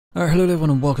Alright, hello everyone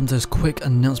and welcome to this quick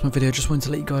announcement video. Just wanted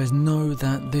to let you guys know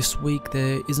that this week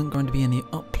there isn't going to be any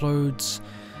uploads.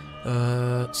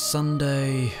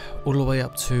 Sunday all the way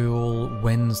up to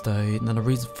Wednesday. Now the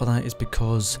reason for that is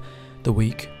because the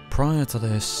week prior to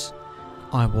this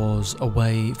I was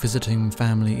away visiting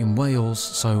family in Wales,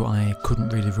 so I couldn't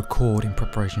really record in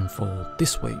preparation for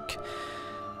this week.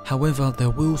 However, there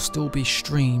will still be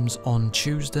streams on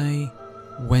Tuesday,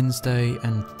 Wednesday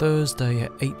and Thursday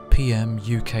at 8 PM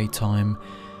UK time,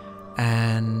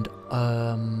 and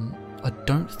I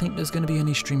don't think there's going to be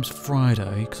any streams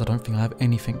Friday because I don't think I have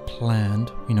anything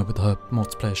planned, you know, with the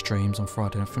multiplayer streams on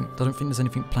Friday. I don't think there's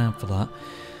anything planned for that,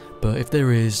 but if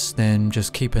there is, then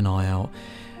just keep an eye out.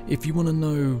 If you want to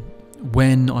know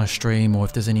when I stream or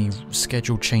if there's any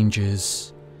schedule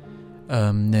changes,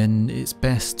 then it's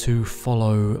best to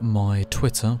follow my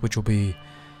Twitter, which will be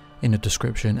in the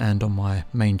description and on my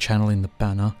main channel in the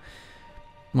banner.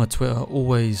 My Twitter, I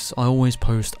always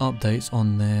post updates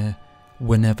on there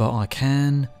whenever I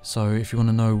can, so if you want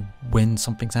to know when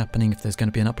something's happening, if there's going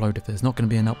to be an upload, if there's not going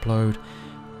to be an upload,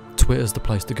 Twitter's the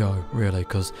place to go, really,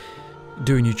 because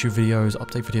doing YouTube videos,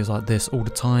 update videos like this all the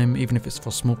time, even if it's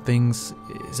for small things,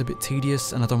 is a bit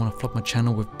tedious, and I don't want to flood my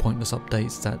channel with pointless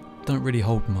updates that don't really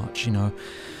hold much, you know.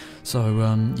 So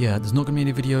yeah, there's not going to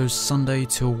be any videos Sunday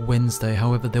till Wednesday.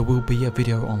 However, there will be a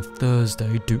video on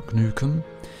Thursday, Duke Nukem,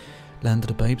 Land of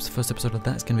the Babes. The first episode of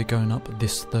that is going to be going up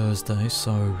this Thursday,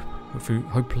 so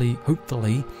hopefully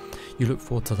you look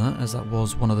forward to that, as that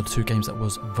was one of the 2 games that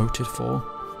was voted for.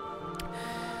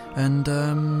 And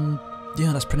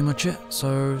yeah, that's pretty much it.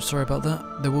 So sorry about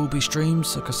that. There will be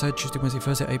streams, like I said, Tuesday, Wednesday,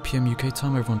 Thursday, 8 PM UK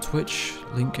time over on Twitch.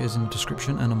 Link is in the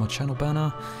description and on my channel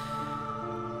banner.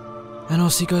 And I'll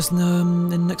see you guys in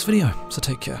the next video, so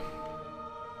take care.